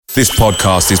This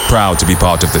podcast is proud to be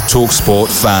part of the TalkSport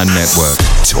Fan Network.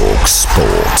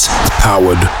 TalkSport.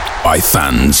 Powered by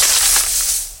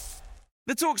fans.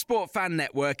 The TalkSport Fan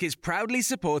Network is proudly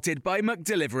supported by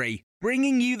McDelivery,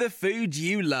 bringing you the food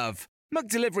you love.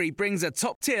 McDelivery brings a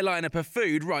top-tier lineup of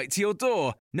food right to your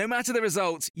door. No matter the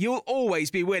result, you'll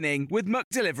always be winning with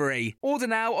McDelivery. Order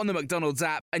now on the McDonald's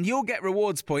app and you'll get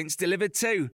rewards points delivered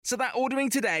too. So that ordering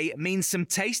today means some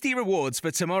tasty rewards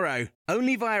for tomorrow.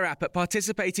 Only via app at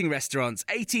participating restaurants.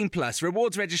 18 plus.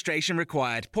 Rewards registration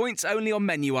required. Points only on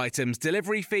menu items.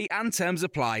 Delivery fee and terms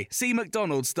apply. See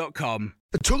mcdonalds.com.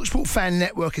 The TalkSport Fan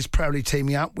Network is proudly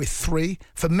teaming up with 3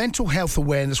 for Mental Health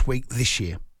Awareness Week this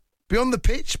year. Beyond the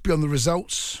pitch, beyond the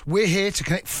results, we're here to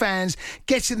connect fans,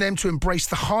 getting them to embrace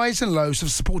the highs and lows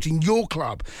of supporting your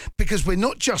club, because we're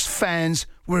not just fans,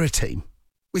 we're a team.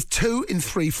 With 2 in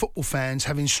 3 football fans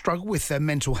having struggled with their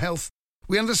mental health,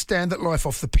 we understand that life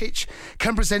off the pitch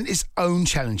can present its own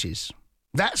challenges.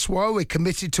 That's why we're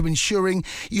committed to ensuring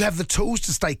you have the tools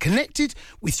to stay connected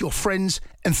with your friends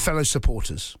and fellow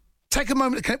supporters. Take a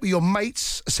moment to connect with your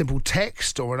mates. A simple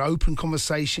text or an open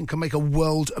conversation can make a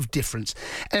world of difference.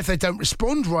 And if they don't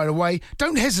respond right away,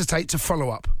 don't hesitate to follow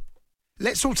up.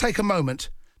 Let's all take a moment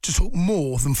to talk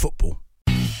more than football.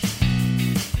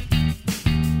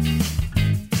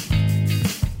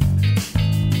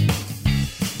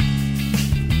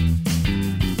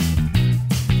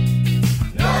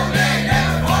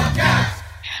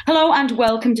 Hello and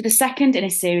welcome to the second in a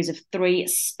series of 3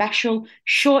 special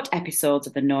short episodes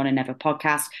of the Known and Never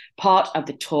podcast, part of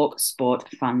the TalkSport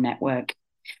Fan Network.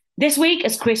 This week,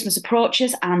 as Christmas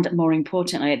approaches and more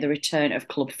importantly, the return of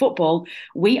club football,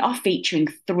 we are featuring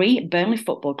 3 Burnley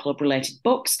Football Club related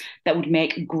books that would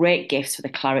make great gifts for the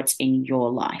Clarets in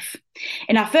your life.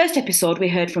 In our first episode, we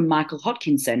heard from Michael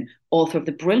Hodkinson, author of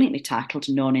the brilliantly titled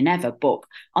Known and Never book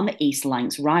on the East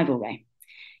Lancs rivalry.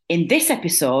 In this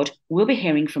episode, we'll be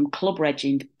hearing from club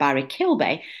legend Barry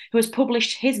Kilby, who has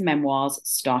published his memoirs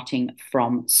starting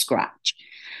from scratch.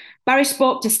 Barry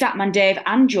spoke to Statman Dave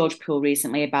and George Poole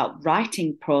recently about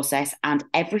writing process and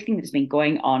everything that's been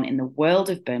going on in the world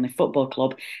of Burnley Football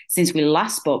Club since we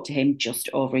last spoke to him just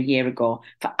over a year ago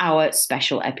for our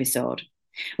special episode.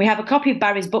 We have a copy of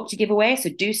Barry's book to give away, so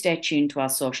do stay tuned to our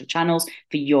social channels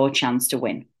for your chance to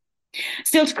win.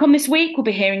 Still to come this week, we'll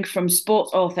be hearing from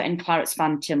sports author and Clarets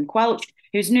fan Tim Quelch,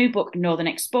 whose new book, Northern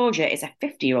Exposure, is a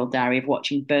 50-year-old diary of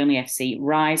watching Burnley FC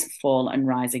rise, fall and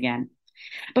rise again.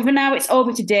 But for now, it's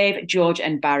over to Dave, George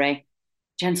and Barry.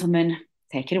 Gentlemen,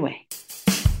 take it away.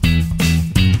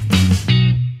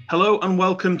 Hello and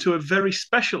welcome to a very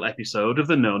special episode of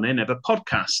the No Nay Never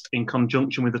podcast in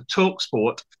conjunction with the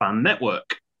TalkSport Fan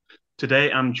Network.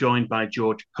 Today, I'm joined by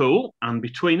George Poole, and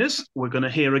between us, we're going to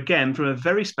hear again from a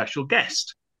very special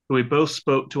guest who we both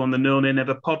spoke to on the No Nay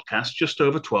Never podcast just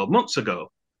over 12 months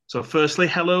ago. So firstly,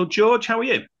 hello, George. How are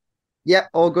you? Yeah,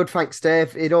 all good, thanks,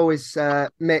 Dave. It always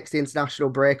makes the international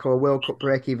break or World Cup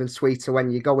break even sweeter when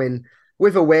you go in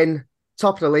with a win,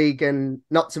 top of the league, and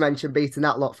not to mention beating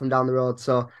that lot from down the road.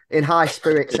 So in high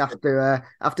spirits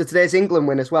after today's England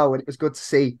win as well, and it was good to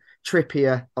see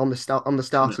Trippier on the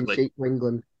starting sheet for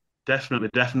England. Definitely.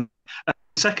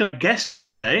 Second guest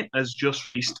today has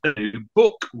just released a new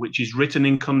book, which is written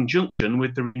in conjunction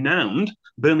with the renowned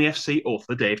Burnley FC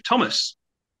author Dave Thomas,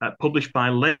 published by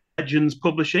Legends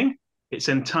Publishing. It's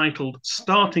entitled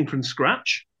Starting from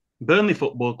Scratch, Burnley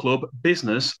Football Club,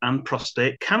 Business and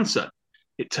Prostate Cancer.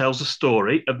 It tells the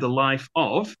story of the life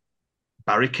of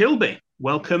Barry Kilby.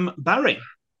 Welcome, Barry.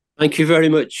 Thank you very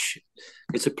much.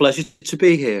 It's a pleasure to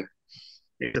be here.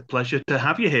 It's a pleasure to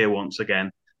have you here once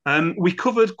again. We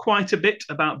covered quite a bit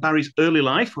about Barry's early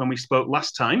life when we spoke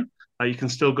last time. You can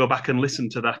still go back and listen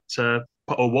to that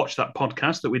or watch that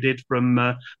podcast that we did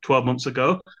from 12 months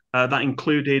ago. That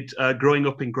included growing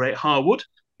up in Great Harwood,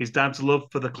 his dad's love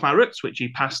for the Clarets, which he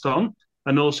passed on,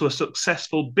 and also a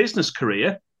successful business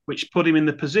career, which put him in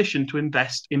the position to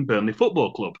invest in Burnley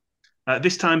Football Club.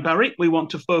 This time, Barry, we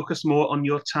want to focus more on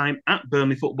your time at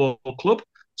Burnley Football Club,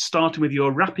 starting with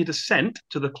your rapid ascent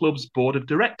to the club's board of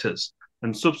directors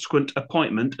and subsequent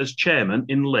appointment as chairman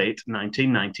in late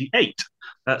 1998.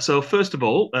 So first of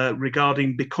all,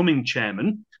 regarding becoming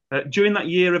chairman, during that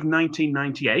year of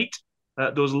 1998,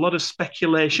 there was a lot of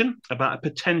speculation about a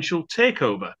potential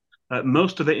takeover.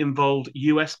 Most of it involved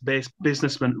US-based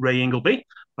businessman Ray Ingleby,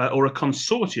 or a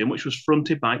consortium which was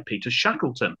fronted by Peter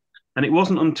Shackleton. And it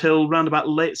wasn't until around about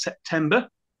late September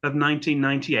of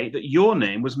 1998 that your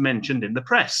name was mentioned in the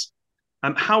press.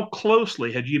 How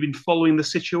closely had you been following the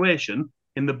situation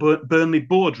in the Burnley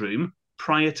boardroom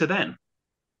prior to then?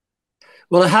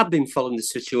 Well, I had been following the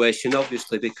situation,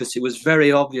 obviously, because it was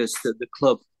very obvious that the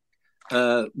club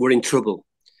were in trouble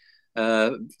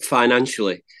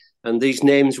financially, and these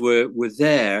names were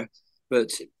there, but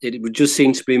it would just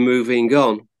seem to be moving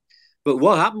on. But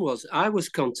what happened was I was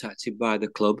contacted by the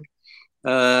club.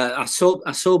 I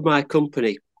sold my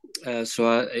company,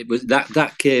 so it was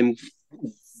that came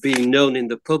being known in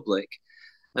the public,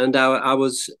 and I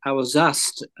was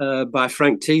asked by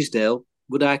Frank Teasdale,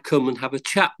 would I come and have a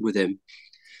chat with him?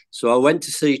 So I went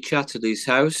to see Chatterley's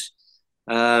house.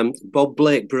 Bob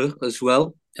Blakeborough as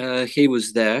well. He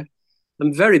was there,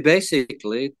 and very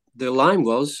basically the line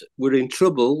was, "We're in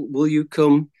trouble. Will you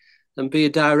come and be a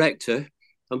director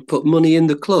and put money in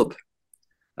the club?"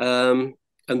 And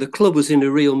the club was in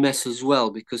a real mess as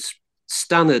well, because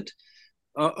Stan had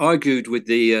argued with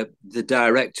the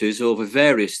directors over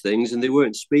various things, and they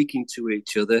weren't speaking to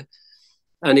each other,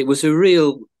 and it was a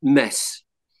real mess.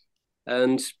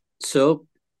 And so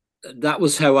that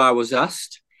was how I was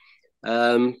asked,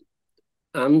 and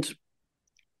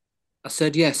I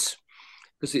said yes,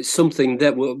 because it's something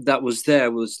that was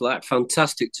there was like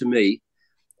fantastic to me,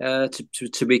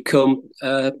 to become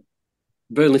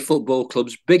Burnley Football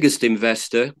Club's biggest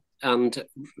investor, and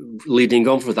leading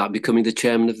on from that, becoming the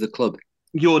chairman of the club.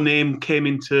 Your name came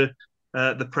into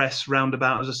the press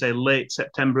roundabout, as I say, late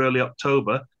September, early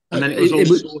October, and then it was all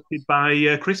sorted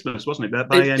by Christmas, wasn't it?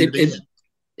 By end of the year.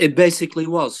 It basically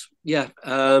was, yeah.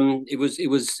 It was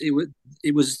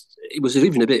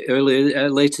even a bit earlier,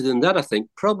 later than that, I think.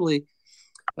 Probably,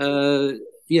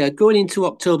 going into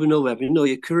October, November. No,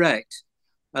 you're correct.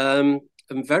 And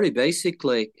very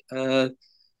basically, I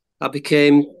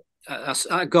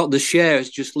got the shares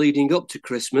just leading up to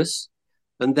Christmas,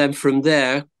 and then from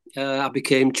there, I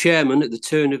became chairman at the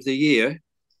turn of the year.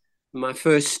 My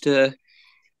first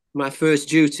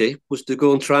duty was to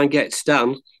go and try and get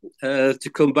Stan to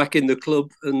come back in the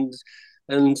club and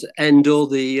end all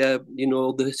the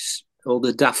all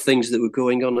the daft things that were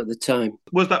going on at the time.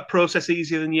 Was that process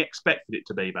easier than you expected it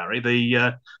to be, Barry?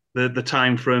 The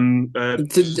time from they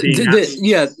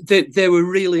were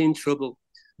really in trouble.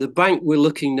 The bank were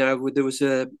looking now. There was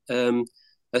a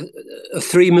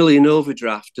 3 million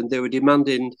overdraft, and they were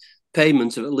demanding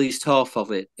payment of at least half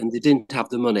of it, and they didn't have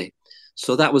the money.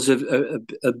 So that was a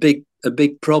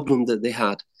big problem that they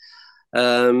had.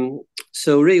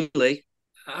 So really,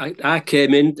 I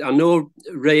came in. I know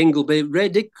Ray Ingleby. Ray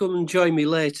did come and join me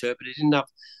later, but he didn't have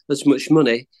as much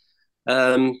money.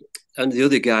 And the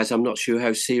other guys, I'm not sure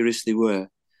how serious they were.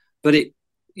 But it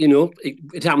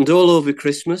happened all over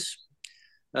Christmas.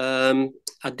 I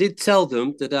did tell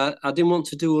them that I didn't want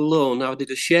to do a loan. I did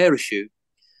a share issue.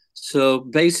 So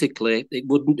basically, it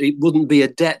wouldn't be a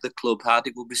debt the club had.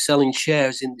 It would be selling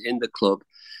shares in the club.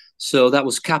 So that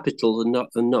was capital and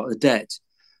not a debt.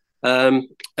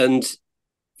 And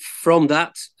from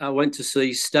that, I went to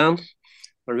see Stan.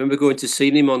 I remember going to see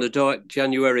him on a dark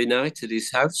January night at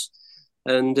his house.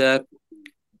 And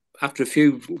after a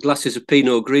few glasses of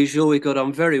Pinot Grigio, we got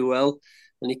on very well.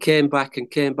 And he came back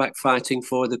fighting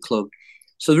for the club.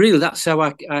 So really, that's how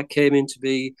I came in to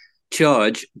be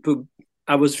charged. But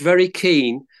I was very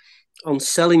keen on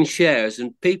selling shares,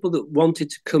 and people that wanted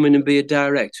to come in and be a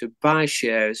director buy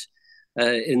shares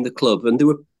in the club. And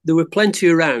there were plenty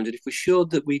around. And if we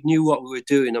showed that we knew what we were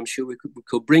doing, I'm sure we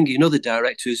could bring in other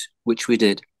directors, which we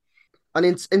did. And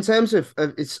in terms of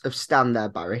Stan there,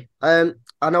 Barry, I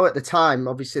know at the time,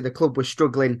 obviously, the club was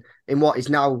struggling in what is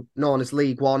now known as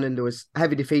League One, and there was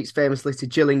heavy defeats famously to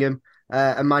Gillingham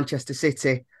and Manchester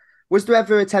City. Was there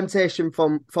ever a temptation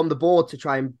from the board to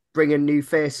try and bring a new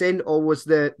face in, or was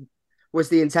the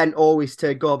intent always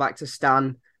to go back to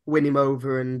Stan, win him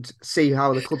over, and see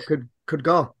how the club could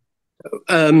go?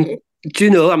 Do you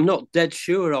know, I'm not dead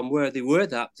sure on where they were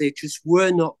that. They just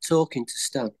were not talking to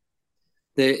Stan.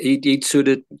 He'd sort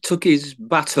of took his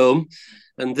bat home,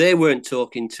 and they weren't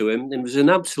talking to him. It was an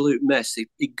absolute mess.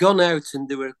 He'd gone out, and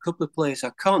there were a couple of players,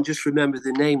 I can't just remember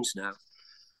the names now,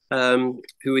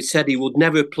 who had said he would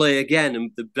never play again,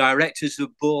 and the directors had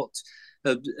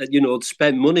had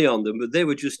spent money on them, but they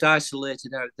were just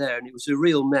isolated out there, and it was a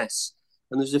real mess.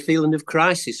 And there's a feeling of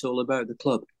crisis all about the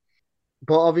club.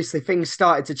 But obviously things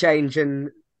started to change, and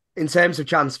in terms of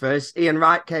transfers, Ian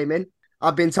Wright came in.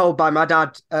 I've been told by my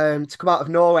dad to come out of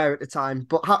nowhere at the time.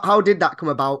 But how did that come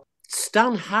about?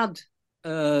 Stan had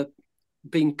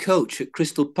been coach at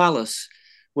Crystal Palace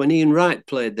when Ian Wright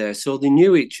played there, so they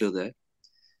knew each other.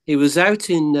 He was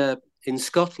out in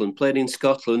Scotland, played in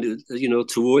Scotland,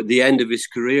 toward the end of his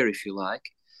career, if you like.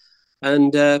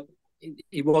 And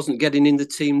he wasn't getting in the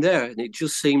team there. And it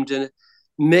just seemed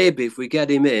maybe if we get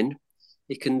him in,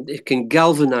 it can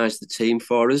galvanise the team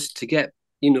for us to get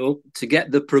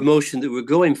the promotion that we're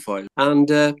going for.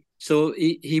 And So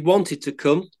he wanted to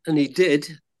come, and he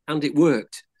did, and it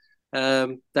worked.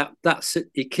 That's it.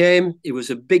 He came. He was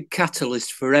a big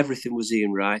catalyst for everything. Was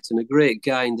Ian Wright, and a great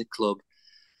guy in the club.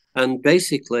 And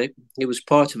basically, he was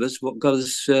part of us. What got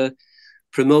us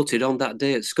promoted on that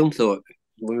day at Scunthorpe,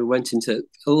 when we went into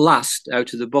last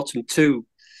out of the bottom 2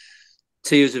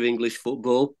 tiers of English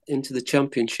football into the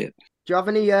Championship. Do you have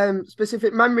any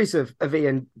specific memories of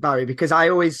Ian, Barry? Because I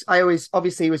always,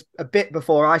 obviously, he was a bit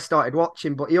before I started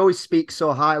watching, but he always speaks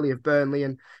so highly of Burnley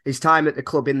and his time at the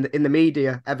club in the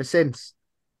media ever since.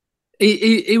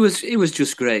 He was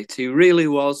just great. He really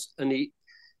was, and he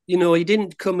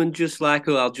didn't come and just like,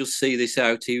 oh, I'll just see this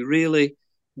out. He really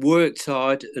worked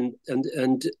hard and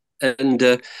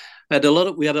had a lot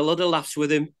of laughs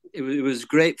with him. It was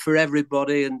great for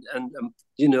everybody, and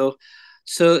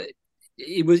so.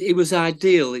 It was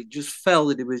ideal. It just felt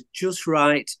that it was just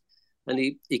right, and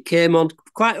he came on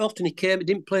quite often. He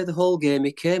didn't play the whole game.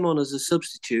 He came on as a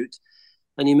substitute,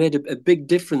 and he made a big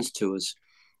difference to us.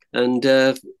 And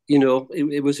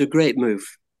it was a great move.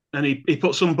 And he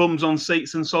put some bums on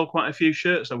seats and sold quite a few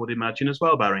shirts, I would imagine, as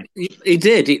well, Barry. He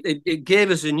did. It gave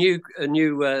us a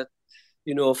new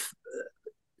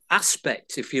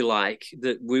aspect, if you like,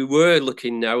 that we were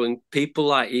looking now, and people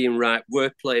like Ian Wright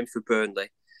were playing for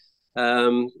Burnley.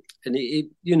 And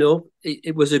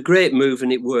it was a great move,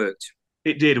 and it worked.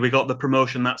 It did. We got the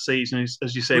promotion that season,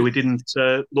 as you say. We didn't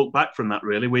look back from that.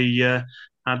 Really, we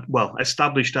had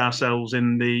established ourselves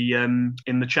in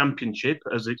the Championship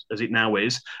as it now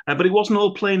is. But it wasn't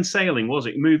all plain sailing, was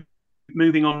it?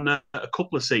 Moving on a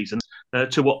couple of seasons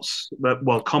to what's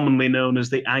commonly known as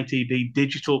the ITV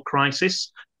digital crisis.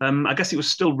 I guess it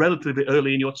was still relatively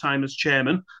early in your time as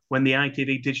chairman when the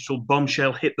ITV digital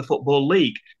bombshell hit the Football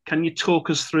League. Can you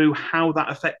talk us through how that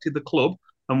affected the club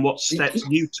and what steps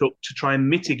you took to try and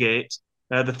mitigate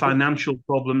the financial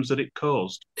problems that it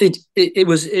caused? It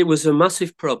was a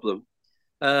massive problem.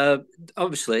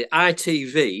 Obviously,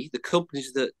 ITV, the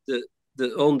companies that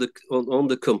owned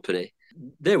the company,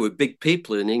 they were big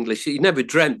people in English. You never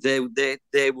dreamt they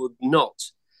would not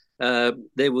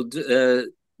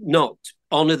not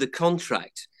honour the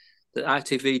contract that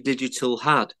ITV Digital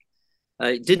had.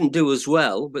 It didn't do as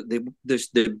well, but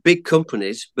they're big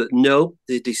companies. But no,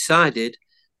 they decided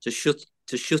to shut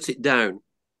it down,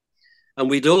 and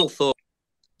we'd all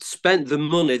spent the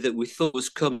money that we thought was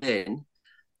coming in.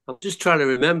 I'm just trying to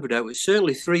remember now. It's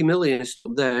certainly 3 million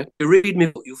up there. You read me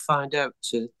what you'll find out,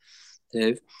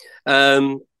 Dave.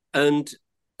 And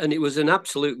it was an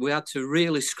absolute. We had to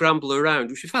really scramble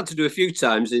around, which we've had to do a few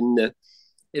times in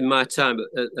my time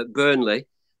at Burnley.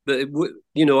 But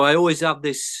I always have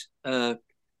this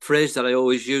phrase that I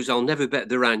always use: "I'll never bet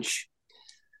the ranch."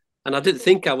 And I didn't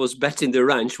think I was betting the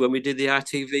ranch when we did the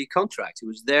ITV contract. It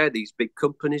was these big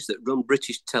companies that run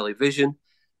British television,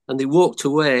 and they walked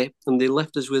away and they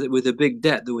left us with a big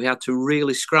debt that we had to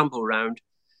really scramble around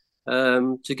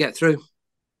to get through.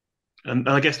 And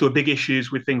I guess there were big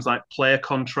issues with things like player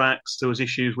contracts. There was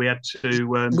issues we had to.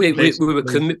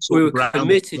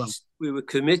 We were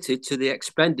committed to the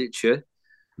expenditure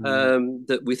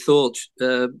that we thought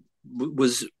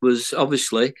was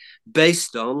obviously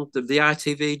based on the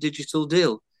ITV digital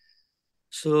deal.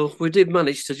 So we did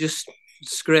manage to just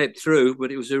scrape through,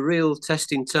 but it was a real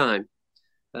testing time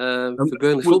for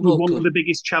Burnley Football Club. One of the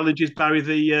biggest challenges, Barry,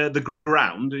 the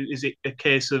ground. Is it a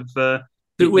case of?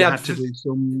 We had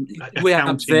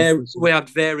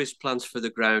various plans for the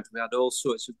ground. We had all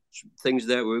sorts of things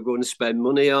that we were going to spend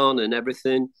money on and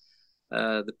everything.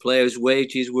 The players'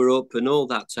 wages were up and all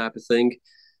that type of thing.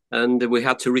 And we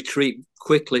had to retreat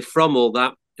quickly from all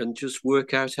that and just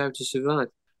work out how to survive.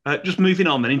 Just moving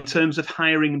on then, in terms of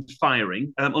hiring and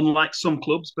firing, unlike some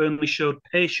clubs, Burnley showed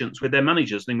patience with their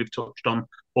managers, thing we've touched on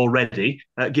already,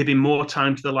 giving more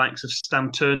time to the likes of Stan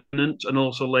Ternent and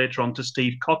also later on to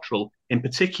Steve Cottrell in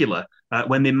particular,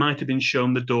 when they might have been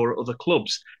shown the door at other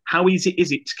clubs. How easy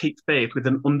is it to keep faith with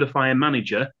an under-fire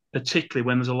manager, particularly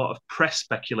when there's a lot of press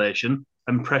speculation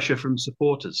and pressure from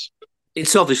supporters?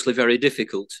 It's obviously very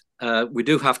difficult. We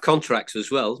do have contracts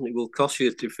as well, and it will cost you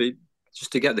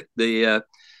just to get the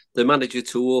manager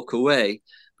to walk away.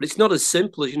 But it's not as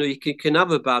simple as, you can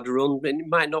have a bad run and it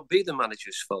might not be the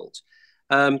manager's fault.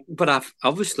 But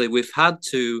we've had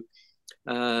to,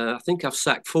 I think I've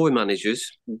sacked 4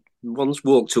 managers. One's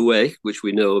walked away, which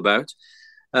we know about.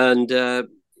 And,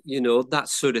 that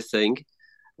sort of thing.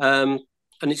 And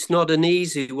it's not an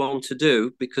easy one to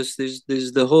do because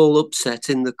there's the whole upset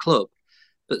in the club.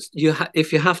 But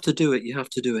if you have to do it, you have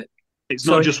to do it. It's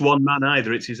not just one man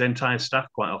either, it's his entire staff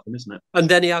quite often, isn't it? And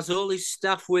then he has all his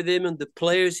staff with him and the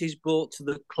players he's brought to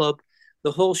the club.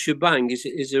 the whole shebang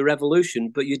is a revolution,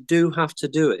 but you do have to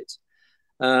do it.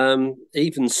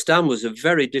 Even Stan was a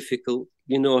very difficult,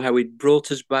 you know, how he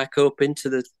brought us back up into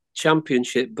the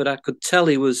Championship, but I could tell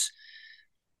he was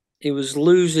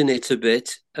losing it a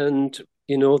bit, and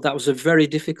you know that was a very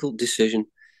difficult decision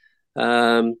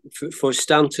for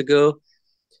Stan to go.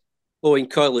 Owen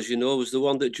Coyle, as you know, was the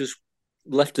one that just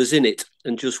left us in it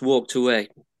and just walked away.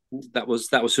 That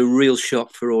was a real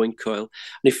shock for Owen Coyle.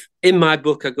 And if in my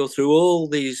book I go through all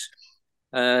these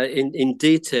in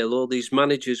detail, all these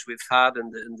managers we've had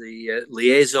and the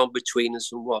liaison between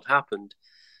us and what happened.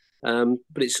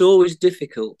 But it's always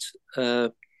difficult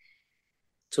to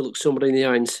look somebody in the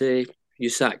eye and say,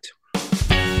 you're sacked.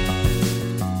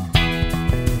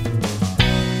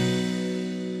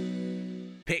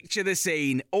 Picture the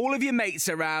scene. All of your mates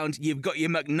around, you've got your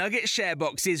McNugget share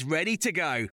boxes ready to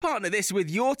go. Partner this with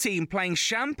your team playing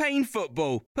champagne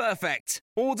football. Perfect.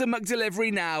 Order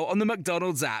McDelivery now on the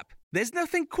McDonald's app. There's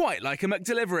nothing quite like a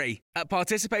McDelivery. At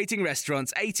participating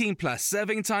restaurants, 18 plus,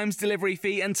 serving times, delivery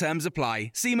fee and terms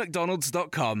apply. See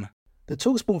mcdonalds.com. The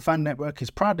TalkSport Fan Network is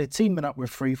proudly teaming up with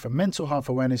Free for Mental Health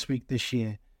Awareness Week this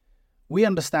year. We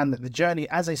understand that the journey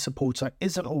as a supporter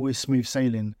isn't always smooth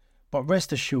sailing, but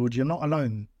rest assured you're not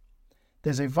alone.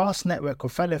 There's a vast network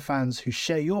of fellow fans who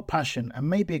share your passion and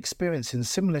may be experiencing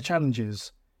similar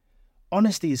challenges.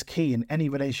 Honesty is key in any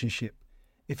relationship.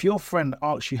 If your friend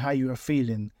asks you how you are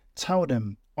feeling, tell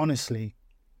them honestly.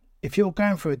 If you're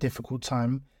going through a difficult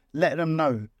time, let them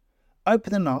know.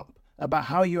 Opening up about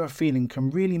how you are feeling can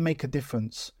really make a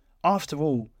difference. After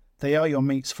all, they are your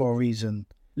mates for a reason.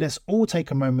 Let's all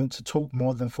take a moment to talk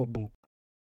more than football.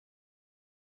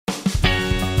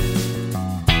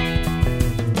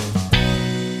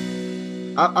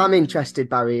 I'm interested,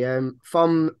 Barry.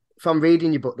 From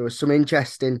reading your book, there was some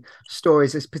interesting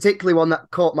stories. There's particularly one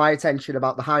that caught my attention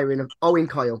about the hiring of Owen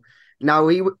Coyle. Now,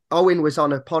 Owen was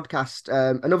on a podcast,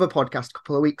 another podcast a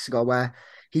couple of weeks ago, where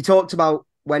he talked about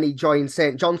when he joined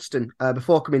St Johnstone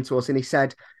before coming to us, and he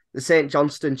said the St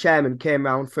Johnstone chairman came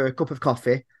round for a cup of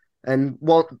coffee, and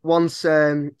once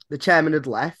the chairman had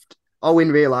left,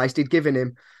 Owen realised he'd given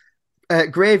him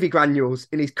gravy granules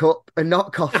in his cup and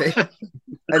not coffee.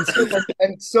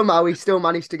 and somehow he still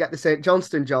managed to get the St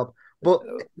Johnstone job. But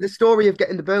the story of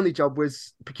getting the Burnley job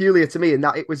was peculiar to me in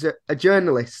that it was a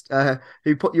journalist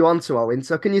who put you onto Owen.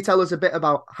 So can you tell us a bit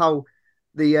about how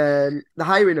the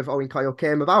hiring of Owen Coyle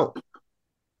came about?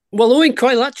 Well, Owen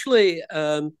Coyle actually,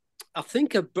 I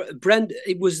think Brent.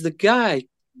 It was the guy.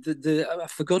 I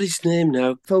forgot his name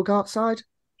now. Phil Gartside.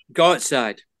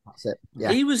 Gartside. That's it.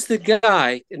 Yeah. He was the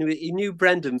guy, and he knew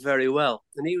Brendan very well.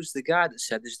 And he was the guy that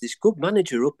said, "There's this good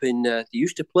manager up in. He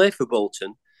used to play for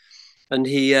Bolton, and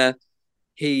he,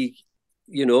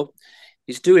 you know,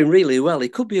 he's doing really well. He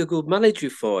could be a good manager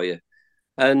for you."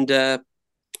 And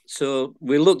so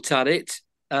we looked at it.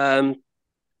 I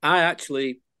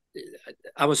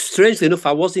was, strangely enough,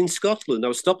 I was in Scotland. I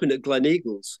was stopping at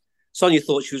Gleneagles. Sonia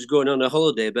thought she was going on a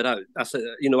holiday, but I said,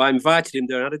 you know, I invited him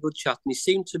there and had a good chat. And he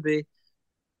seemed to be,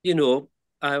 you know,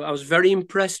 I was very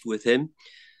impressed with him.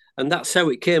 And that's how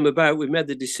it came about. We made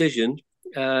the decision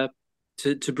to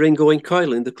bring Owen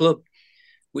Coyle in the club,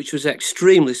 which was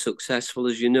extremely successful,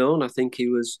 as you know. And I think he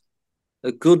was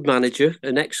a good manager,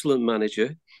 an excellent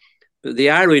manager. But the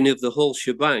irony of the whole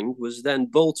shebang was then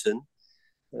Bolton,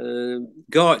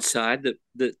 Gartside,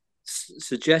 that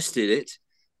suggested it.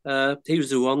 He was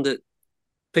the one that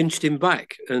pinched him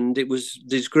back, and it was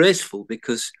disgraceful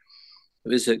because it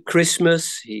was at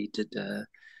Christmas. He did,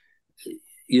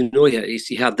 you know,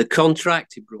 he had the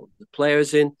contract. He brought the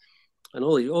players in, and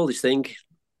all this thing.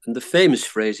 And the famous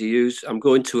phrase he used: "I'm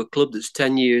going to a club that's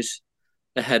 10 years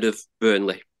ahead of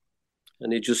Burnley,"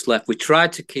 and he just left. We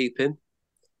tried to keep him,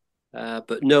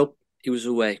 but no, he was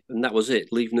away, and that was it,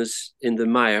 leaving us in the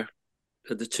mire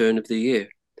at the turn of the year.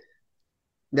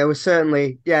 There was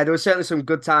certainly some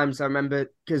good times. I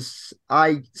remember because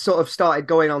I sort of started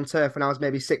going on turf when I was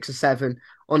maybe 6 or 7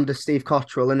 under Steve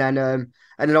Cotterill, and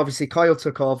then obviously Coyle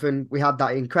took over, and we had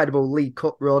that incredible League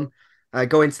Cup run,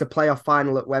 going to the playoff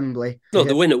final at Wembley. No,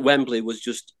 the win at Wembley was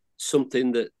just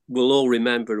something that we'll all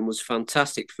remember and was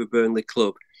fantastic for Burnley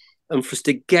Club, and for us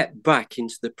to get back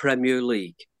into the Premier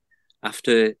League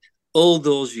after all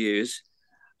those years.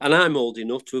 And I'm old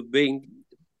enough to have been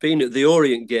at the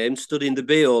Orient game, stood in the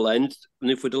be-all end,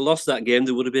 and if we'd have lost that game,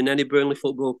 there would have been any Burnley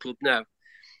Football Club now.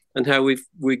 And how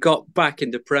we got back in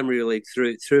the Premier League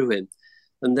through him.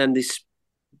 And then this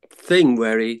thing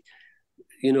where he,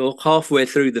 you know, halfway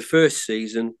through the first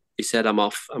season, he said, "I'm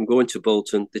off. I'm going to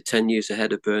Bolton. They're 10 years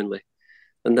ahead of Burnley."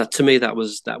 And that, to me, that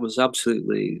was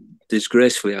absolutely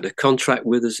disgraceful. He had a contract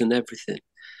with us and everything.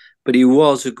 but he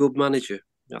was a good manager.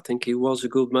 I think he was a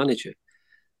good manager.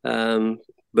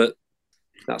 But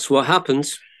that's what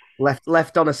happens.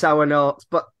 Left on a sour note.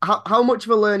 But how much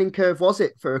of a learning curve was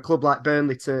it for a club like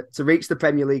Burnley to reach the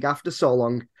Premier League after so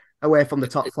long away from the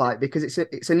top flight? Because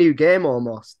it's a new game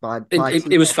almost.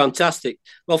 It was fantastic.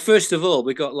 Well, first of all,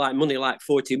 we got money like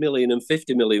 40 million and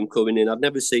 50 million coming in. I'd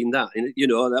never seen that. I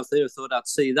never thought I'd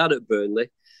see that at Burnley.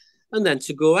 And then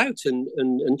to go out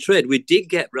and trade. We did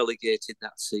get relegated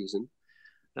that season.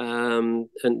 Brian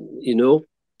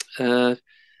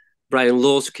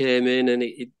Laws came in and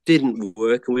it didn't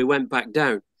work and we went back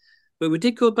down. But we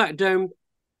did go back down,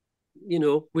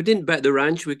 we didn't bet the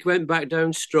ranch. We went back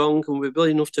down strong and we were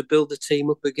building enough to build the team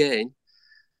up again.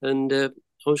 And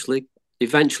obviously,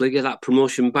 eventually get that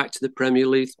promotion back to the Premier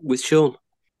League with Sean.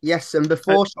 Yes, and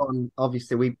before Sean,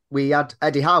 obviously, we had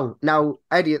Eddie Howe. Now,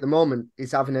 Eddie at the moment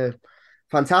is having a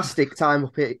fantastic time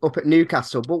up at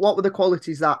Newcastle. But what were the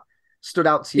qualities that stood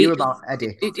out to you about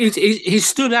Eddie? He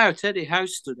stood out. Eddie Howe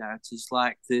stood out. He's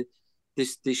like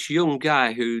this young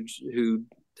guy who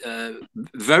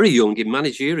very young in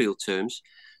managerial terms,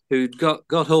 who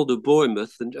got hold of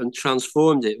Bournemouth and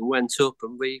transformed it and went up.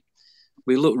 And we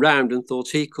looked round and thought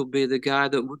he could be the guy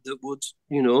that would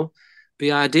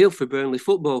be ideal for Burnley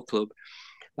Football Club.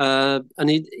 And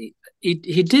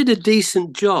he did a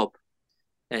decent job,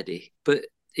 Eddie. But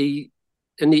if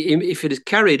it had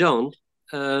carried on,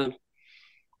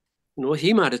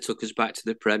 he might have took us back to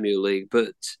the Premier League.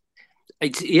 But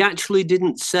he actually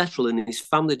didn't settle, and his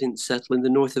family didn't settle in the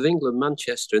north of England,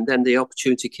 Manchester. And then the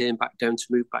opportunity came back down to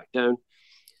move back down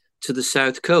to the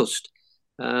south coast.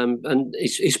 And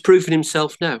he's proven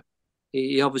himself now.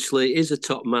 He obviously is a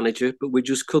top manager, but we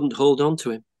just couldn't hold on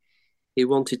to him. He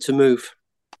wanted to move.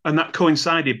 And that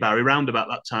coincided, Barry, round about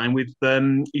that time with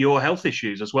your health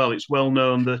issues as well. It's well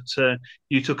known that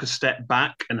you took a step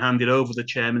back and handed over the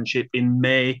chairmanship in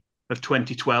May of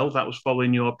 2012. That was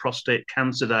following your prostate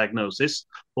cancer diagnosis,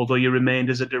 although you remained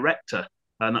as a director.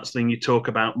 And that's something you talk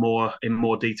about in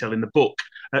more detail in the book.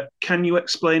 Can you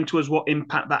explain to us what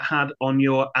impact that had on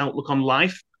your outlook on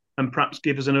life, and perhaps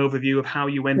give us an overview of how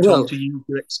you went on to use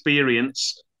your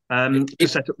experience to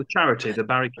set up the charity, the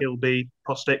Barry Kilby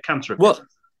Prostate Cancer Appeal?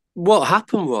 What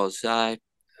happened was I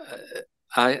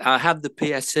had the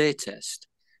PSA test,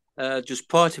 just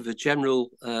part of a general,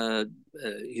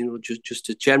 just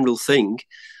a general thing,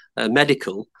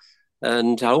 medical.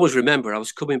 And I always remember I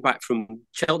was coming back from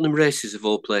Cheltenham races of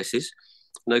all places,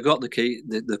 and I got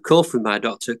the call from my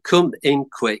doctor, come in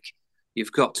quick.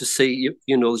 You've got to see,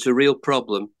 there's a real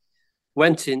problem.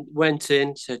 Went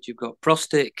in, said you've got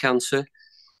prostate cancer.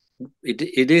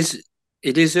 It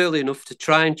is early enough to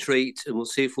try and treat, and we'll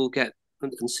see if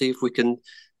we can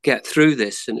get through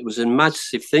this. And it was a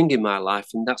massive thing in my life,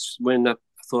 and that's when I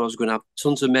thought I was going to have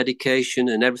tons of medication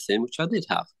and everything, which I did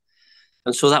have.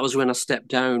 And so that was when I stepped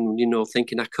down,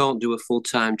 thinking I can't do a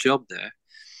full-time job there.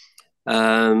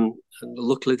 And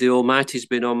luckily, the Almighty's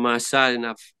been on my side, and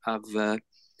I've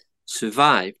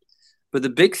survived. But the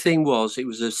big thing was, it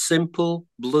was a simple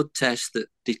blood test that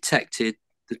detected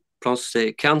the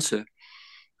prostate cancer.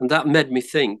 And that made me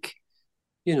think,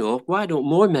 why don't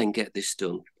more men get this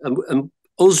done? And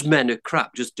us men are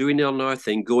crap, just doing it on our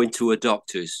thing, going to a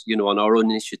doctor's, on our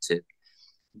own initiative.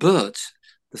 But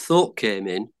the thought came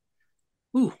in,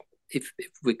 if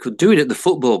we could do it at the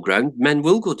football ground, men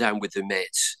will go down with their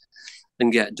mates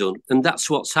and get done. And that's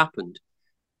what's happened.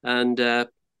 And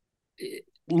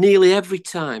nearly every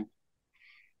time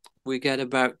we get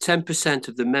about 10%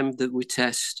 of the men that we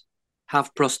test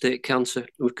have prostate cancer.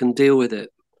 We can deal with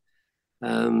it.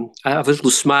 I have a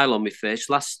little smile on my face.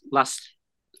 Last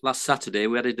Saturday,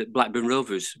 we had it at Blackburn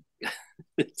Rovers.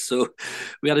 So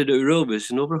we had it at Rovers,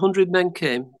 and over 100 men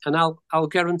came, and I'll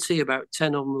guarantee about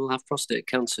 10 of them will have prostate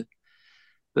cancer.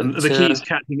 But the key is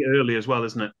catching it early as well,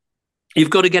 isn't it? You've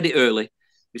got to get it early.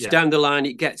 It's down the line,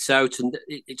 it gets out, and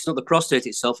it's not the prostate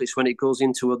itself, it's when it goes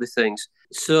into other things.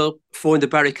 So, for the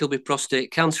Barry Kilby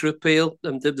Prostate Cancer Appeal,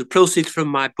 and the proceeds from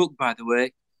my book, by the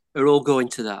way, are all going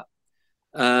to that.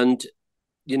 And,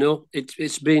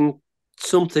 it's been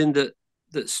something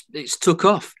it's took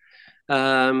off.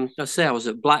 I say I was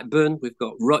at Blackburn, we've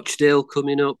got Rochdale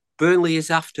coming up. Burnley is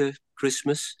after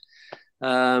Christmas.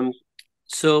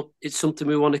 So, it's something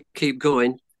we want to keep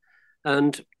going.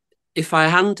 And if I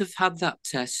hadn't have had that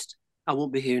test, I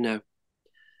won't be here now.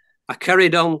 I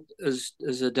carried on as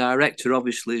a director,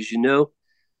 obviously, as you know,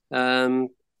 and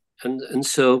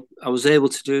so I was able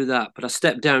to do that. But I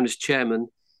stepped down as chairman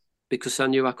because I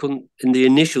knew I couldn't, in the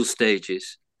initial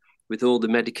stages, with all the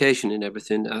medication and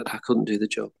everything, I couldn't do the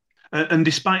job. And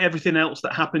despite everything else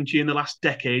that happened to you in the last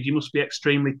decade, you must be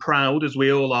extremely proud, as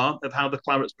we all are, of how the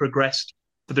Clarets progressed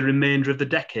for the remainder of the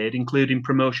decade, including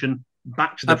promotion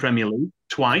back to the Premier League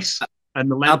twice and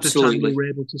the length of time you were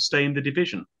able to stay in the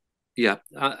division. Yeah,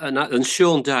 and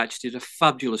Sean Dyche did a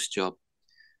fabulous job.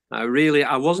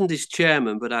 I wasn't his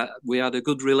chairman, but we had a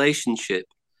good relationship.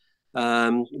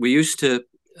 We used to,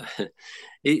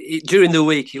 during the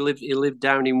week, he lived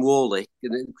down in Whalley.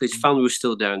 His family was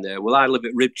still down there. Well, I live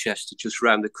at Ribchester, just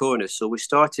round the corner. So we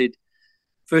started,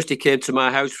 first he came to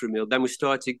my house for a meal, then we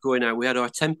started going out. We had our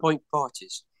 10-point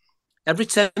parties. Every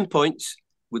 10 points,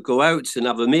 we'd go out and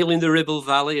have a meal in the Ribble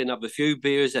Valley and have a few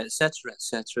beers, etc.,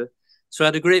 etc. So I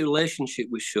had a great relationship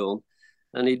with Sean.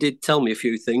 And he did tell me a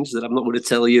few things that I'm not going to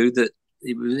tell you, that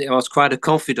I was quite a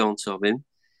confidant of him.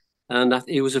 And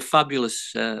he was a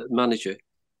fabulous manager.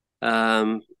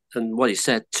 And what he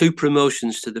said, 2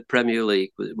 promotions to the Premier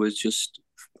League was just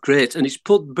great. And it's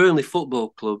put Burnley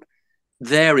Football Club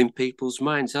there in people's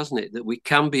minds, hasn't it? That we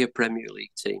can be a Premier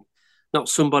League team, not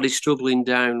somebody struggling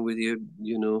down with your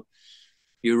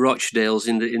Rochdales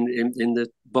in the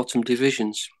bottom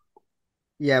divisions.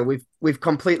 Yeah, we've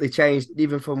completely changed,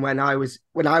 even from when I was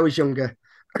younger.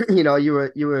 You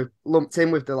were lumped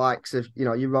in with the likes of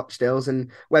your Rochdales,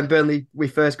 and when Burnley we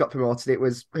first got promoted, it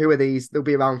was, who are these? They'll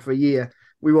be around for a year.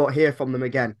 We won't hear from them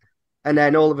again. And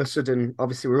then all of a sudden,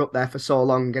 obviously, we're up there for so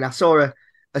long. And I saw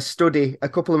a study a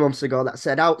couple of months ago that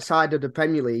said outside of the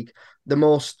Premier League, the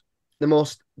most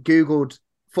Googled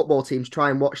football teams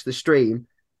try and watch the stream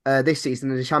this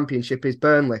season in the Championship is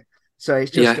Burnley. So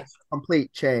it's just a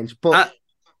complete change. But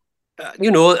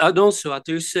and also I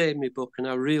do say in my book, and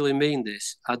I really mean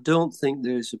this, I don't think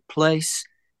there's a place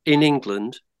in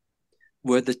England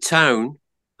where the town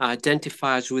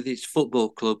identifies with its football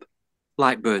club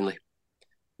like Burnley.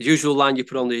 The usual line you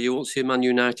put on there, you won't see a Man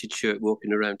United shirt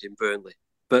walking around in Burnley.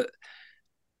 But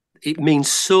it means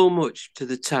so much to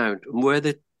the town, and where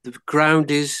the ground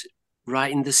is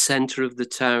right in the centre of the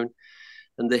town,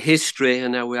 and the history,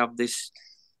 and now we have this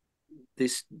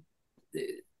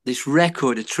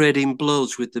record of trading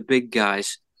blows with the big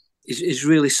guys is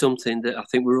really something that I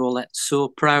think we're all so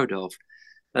proud of.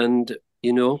 And,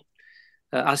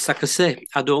 as like I say,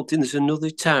 I don't think there's another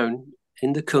town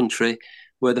in the country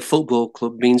where the football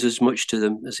club means as much to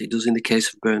them as it does in the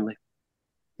case of Burnley.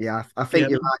 Yeah, I think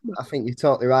you're right. I think you're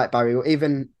totally right, Barry.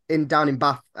 Even down in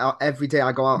Bath, every day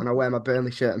I go out and I wear my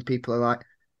Burnley shirt and people are like,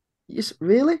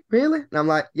 really? And I'm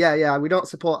like, yeah, we don't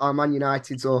support our Man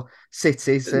Uniteds or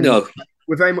Cities. And no.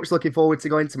 We're very much looking forward to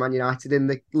going to Man United in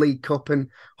the League Cup and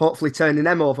hopefully turning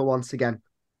them over once again.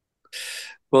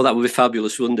 Well, that would be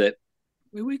fabulous, wouldn't it?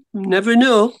 We never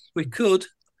know. We could.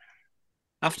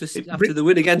 After the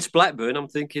win against Blackburn, I'm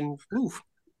thinking, ooh.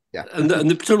 Yeah. And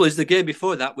the trouble is, the game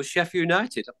before that was Sheffield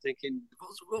United. I'm thinking,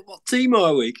 what team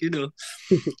are we?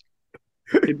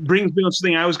 It brings me on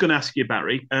something I was going to ask you,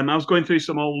 Barry. I was going through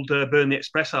some old Burnley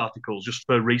Express articles just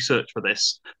for research for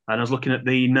this, and I was looking at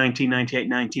the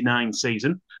 1998-99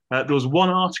 season. There was one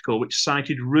article which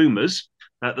cited rumours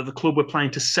that the club were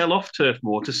planning to sell off Turf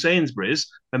Moor to Sainsbury's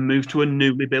and move to a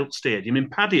newly built stadium in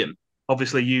Padiham.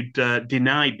 Obviously, you'd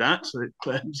denied that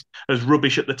as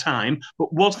rubbish at the time,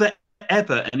 but was there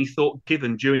ever any thought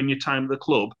given during your time at the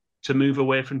club to move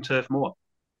away from Turf Moor?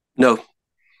 No,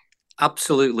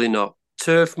 absolutely not.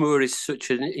 Turf Moor is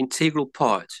such an integral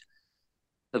part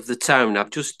of the town. I've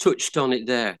just touched on it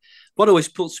there. What always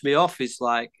puts me off is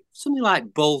something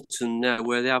like Bolton now,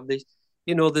 where they have this,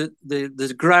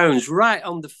 the grounds right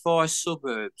on the far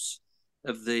suburbs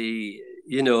of the,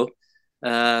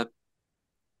 of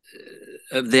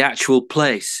the actual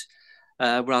place,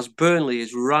 whereas Burnley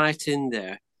is right in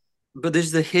there. But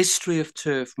there's the history of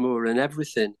Turf Moor and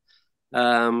everything.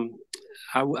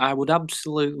 I would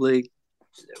absolutely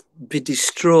be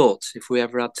distraught if we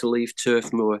ever had to leave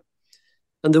Turf Moor.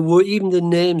 And there were even the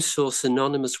names so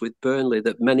synonymous with Burnley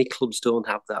that many clubs don't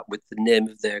have that with the name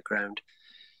of their ground.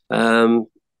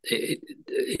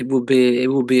 It would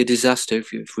be a disaster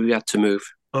if we had to move.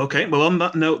 Okay, well, on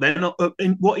that note then,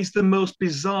 what is the most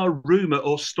bizarre rumour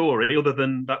or story, other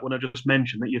than that one I just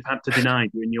mentioned, that you've had to deny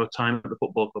during your time at the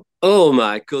football club? Oh,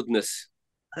 my goodness.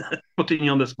 Putting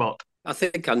you on the spot. I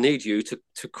think I need you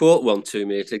to quote one to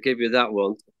me, to give you that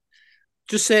one.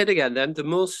 Just say it again then. Go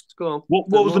on. What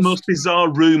was the most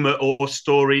bizarre rumour or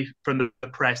story from the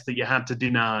press that you had to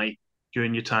deny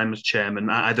during your time as chairman?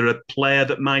 Either a player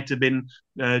that might have been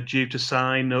due to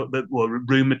sign or that were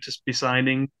rumoured to be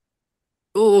signing?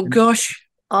 Oh, gosh.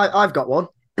 I've got one.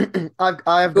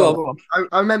 I've got one.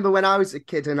 I remember when I was a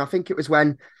kid, and I think it was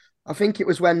when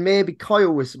maybe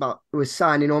Coyle was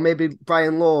signing, or maybe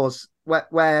Brian Laws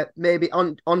where maybe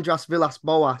Andras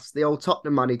Villas-Boas, the old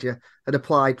Tottenham manager, had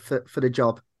applied for the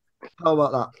job. How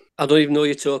about that? I don't even know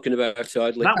you're talking about,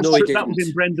 Tidley. That was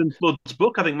in Brendan Flood's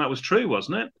book. I think that was true,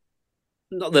 wasn't it?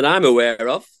 Not that I'm aware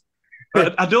of.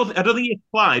 I don't think he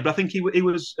applied, but I think he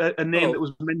was a name that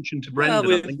was mentioned to Brendan.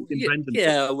 Well, I think in Brendan's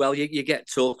yeah, well, you get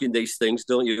talking these things,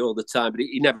 don't you, all the time? But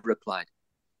he never replied.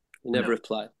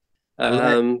 Applied.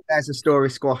 There's a story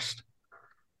squashed.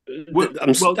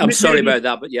 I'm sorry about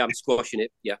that, but yeah, I'm squashing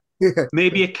it. Yeah.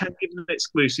 Maybe I can give an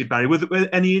exclusive, Barry. Were there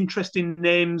any interesting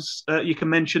names you can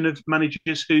mention of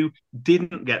managers who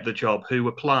didn't get the job, who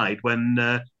applied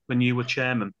when you were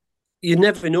chairman? You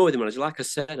never know with the manager. Like I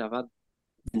said, I've had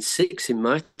 6 in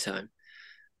my time,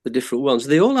 the different ones.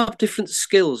 They all have different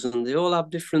skills and they all have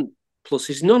different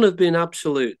pluses. None have been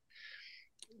absolute,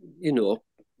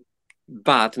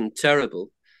 bad and terrible.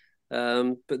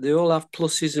 But they all have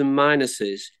pluses and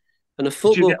minuses. And a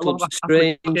football club's a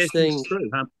strange thing.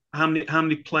 How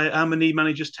many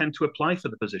managers tend to apply for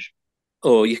the position?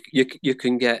 Oh, you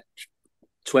can get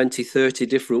 20, 30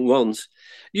 different ones.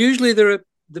 Usually there's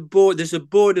a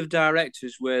board of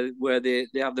directors where they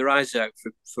have their eyes out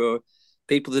for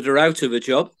people that are out of a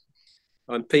job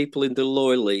and people in the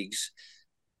lower leagues.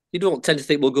 You don't tend to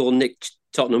think we'll go and nick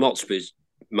Tottenham Hotspur's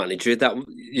manager. That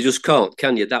you just can't,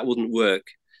 can you? That wouldn't work.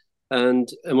 And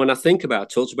when I think about it,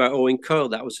 I talked about Owen Coyle.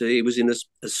 He was in a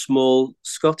small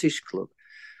Scottish club.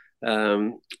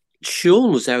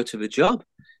 Sean was out of a job.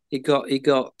 He got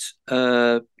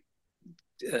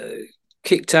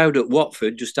kicked out at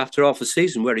Watford just after half a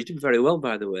season, where he did very well,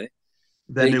 by the way.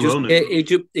 Then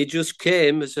he just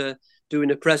came as doing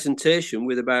a presentation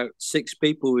with about 6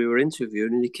 people we were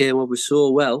interviewing, and he came over so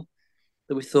well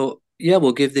that we thought, yeah,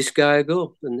 we'll give this guy a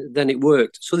go, and then it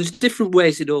worked. So there's different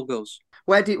ways it all goes.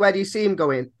 Where do you see him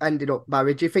ended up,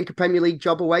 Barry? Do you think a Premier League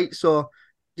job awaits, or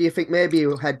do you think maybe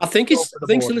he'll head? I think it's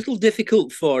a little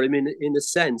difficult for him in a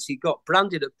sense. He got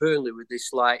branded at Burnley with this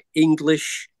like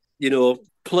English,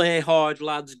 play hard,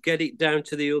 lads, get it down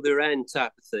to the other end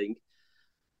type of thing.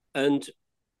 And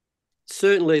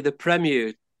certainly the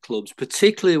Premier clubs,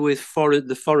 particularly with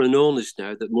the foreign owners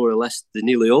now, that more or less they're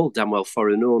nearly all damn well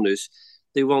foreign owners,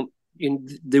 they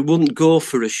wouldn't go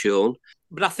for a Sean.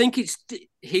 But I think it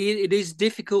is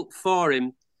difficult for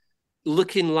him,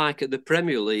 looking like at the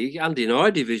Premier League and in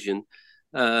our division,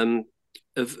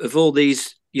 of all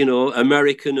these,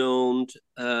 American-owned,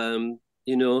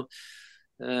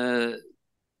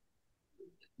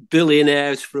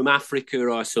 billionaires from Africa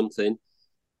or something.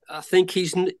 I think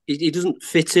he doesn't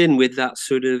fit in with that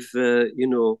sort of,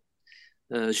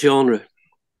 genre.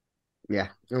 Yeah,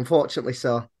 unfortunately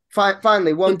so.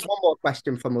 Finally, one more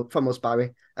question from us,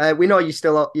 Barry. We know you're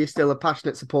still a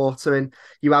passionate supporter, and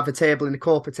you have a table in the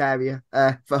corporate area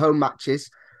for home matches.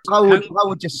 How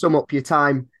would you sum up your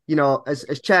time?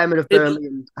 As chairman of Burnley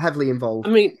and heavily involved.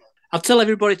 I mean, I'll tell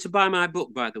everybody to buy my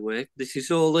book. By the way, this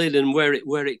is all in and where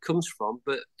it comes from.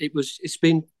 But it's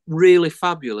been really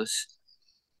fabulous,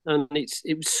 and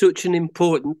it was such an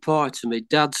important part to me.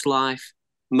 Dad's life,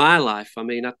 my life. I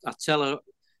mean, I tell her.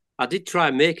 I did try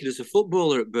and make it as a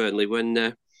footballer at Burnley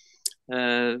when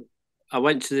I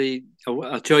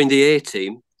joined the A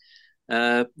team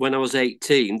when I was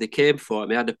 18. They came for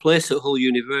me. I had a place at Hull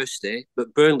University,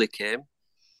 but Burnley came.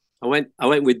 I went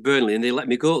with Burnley, and they let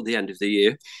me go at the end of the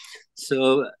year.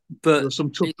 So, but there was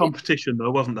some tough competition, though,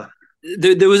 wasn't there?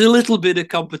 There was a little bit of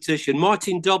competition.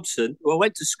 Martin Dobson, who I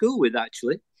went to school with,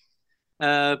 actually,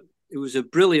 he was a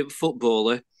brilliant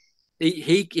footballer.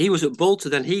 He was at Bolton,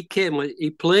 then he came.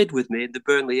 He played with me in the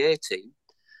Burnley A team,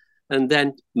 and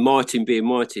then Martin, being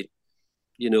Martin,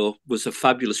 was a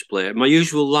fabulous player. My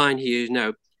usual line here is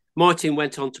now: Martin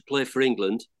went on to play for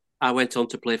England. I went on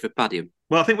to play for Padiham.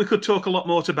 Well, I think we could talk a lot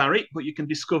more to Barry, but you can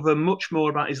discover much more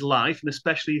about his life, and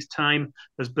especially his time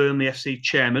as Burnley FC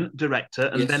chairman, director,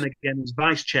 and then again as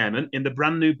vice chairman in the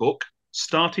brand new book,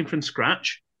 Starting from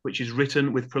Scratch, which is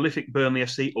written with prolific Burnley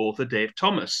FC author Dave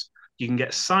Thomas. You can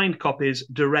get signed copies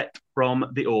direct from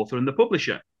the author and the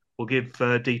publisher. We'll give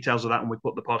details of that when we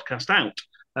put the podcast out.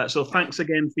 So thanks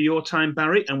again for your time,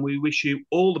 Barry, and we wish you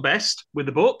all the best with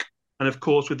the book and, of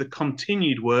course, with the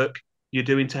continued work you're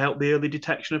doing to help the early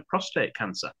detection of prostate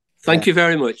cancer. Thank you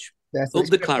very much. Up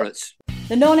the Clarets.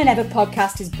 The No Nay Never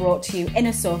podcast is brought to you in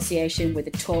association with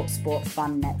the TalkSport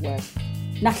Fan Network.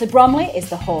 Natalie Bromley is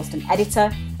the host and editor,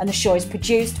 and the show is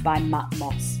produced by Matt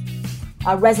Moss.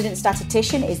 Our resident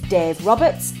statistician is Dave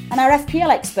Roberts, and our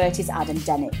FPL expert is Adam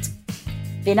Dennett.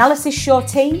 The Analysis Show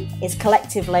team is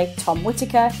collectively Tom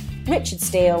Whittaker, Richard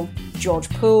Steele, George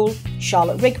Poole,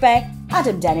 Charlotte Rigby,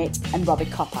 Adam Dennett and Robbie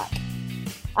Kopak.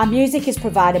 Our music is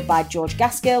provided by George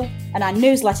Gaskill, and our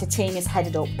newsletter team is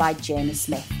headed up by Jamie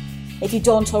Smith. If you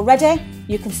don't already,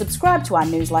 you can subscribe to our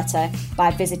newsletter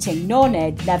by visiting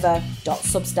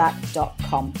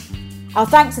nonadenever.substack.com. Our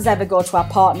thanks as ever go to our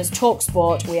partners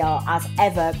TalkSport. We are as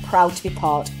ever proud to be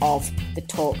part of the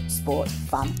TalkSport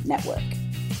Fan Network.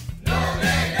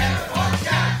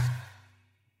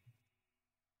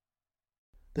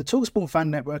 The TalkSport Fan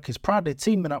Network is proudly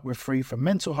teaming up with Free for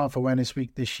Mental Health Awareness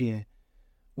Week this year.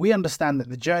 We understand that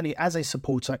the journey as a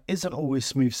supporter isn't always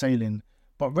smooth sailing,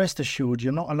 but rest assured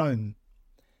you're not alone.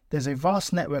 There's a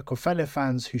vast network of fellow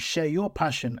fans who share your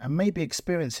passion and may be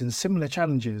experiencing similar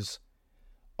challenges.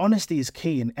 Honesty is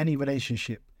key in any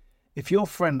relationship. If your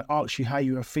friend asks you how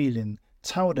you are feeling,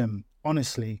 tell them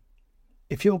honestly.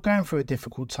 If you're going through a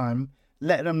difficult time,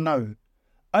 let them know.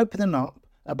 Opening up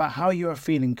about how you are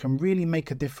feeling can really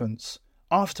make a difference.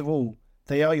 After all,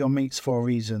 they are your mates for a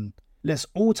reason. Let's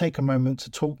all take a moment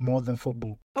to talk more than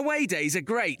football. Away days are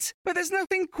great, but there's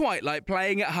nothing quite like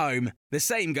playing at home. The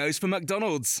same goes for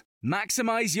McDonald's.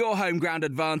 Maximise your home ground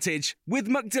advantage with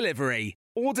McDelivery.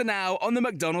 Order now on the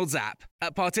McDonald's app.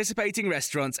 At participating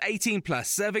restaurants, 18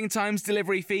 plus, serving times,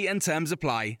 delivery fee and terms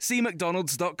apply. See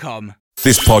mcdonalds.com.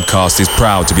 This podcast is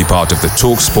proud to be part of the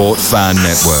TalkSport Fan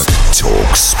Network.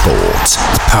 TalkSport.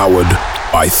 Powered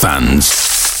by fans.